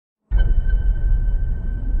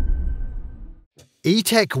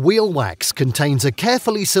E-Tech Wheel Wax contains a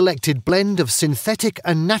carefully selected blend of synthetic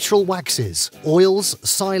and natural waxes, oils,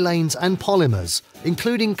 silanes and polymers,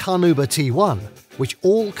 including Carnauba T1, which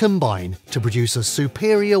all combine to produce a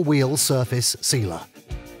superior wheel surface sealer.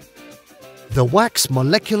 The wax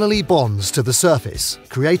molecularly bonds to the surface,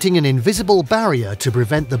 creating an invisible barrier to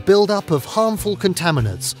prevent the buildup of harmful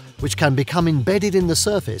contaminants which can become embedded in the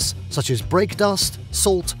surface, such as brake dust,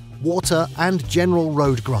 salt, water and general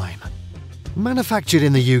road grime. Manufactured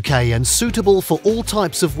in the UK and suitable for all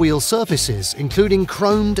types of wheel surfaces, including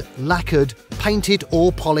chromed, lacquered, painted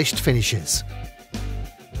or polished finishes.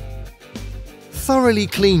 Thoroughly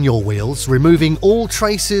clean your wheels, removing all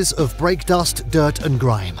traces of brake dust, dirt and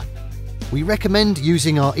grime. We recommend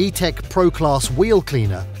using our E-Tech Pro Class Wheel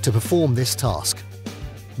Cleaner to perform this task.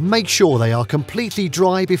 Make sure they are completely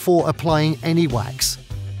dry before applying any wax.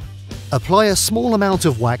 Apply a small amount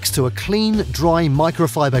of wax to a clean, dry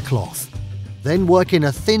microfiber cloth. Then work in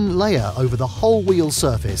a thin layer over the whole wheel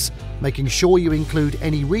surface, making sure you include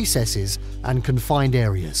any recesses and confined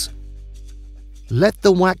areas. Let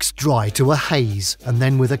the wax dry to a haze and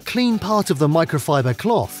then with a clean part of the microfiber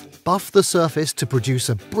cloth, buff the surface to produce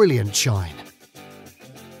a brilliant shine.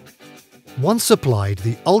 Once applied,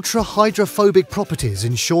 the ultra-hydrophobic properties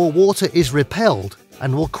ensure water is repelled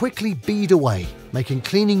and will quickly bead away, making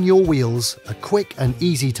cleaning your wheels a quick and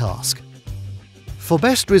easy task. For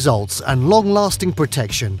best results and long-lasting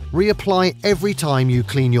protection, reapply every time you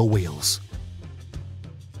clean your wheels.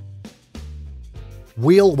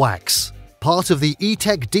 Wheel Wax, part of the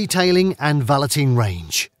E-Tech detailing and valeting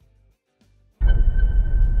range.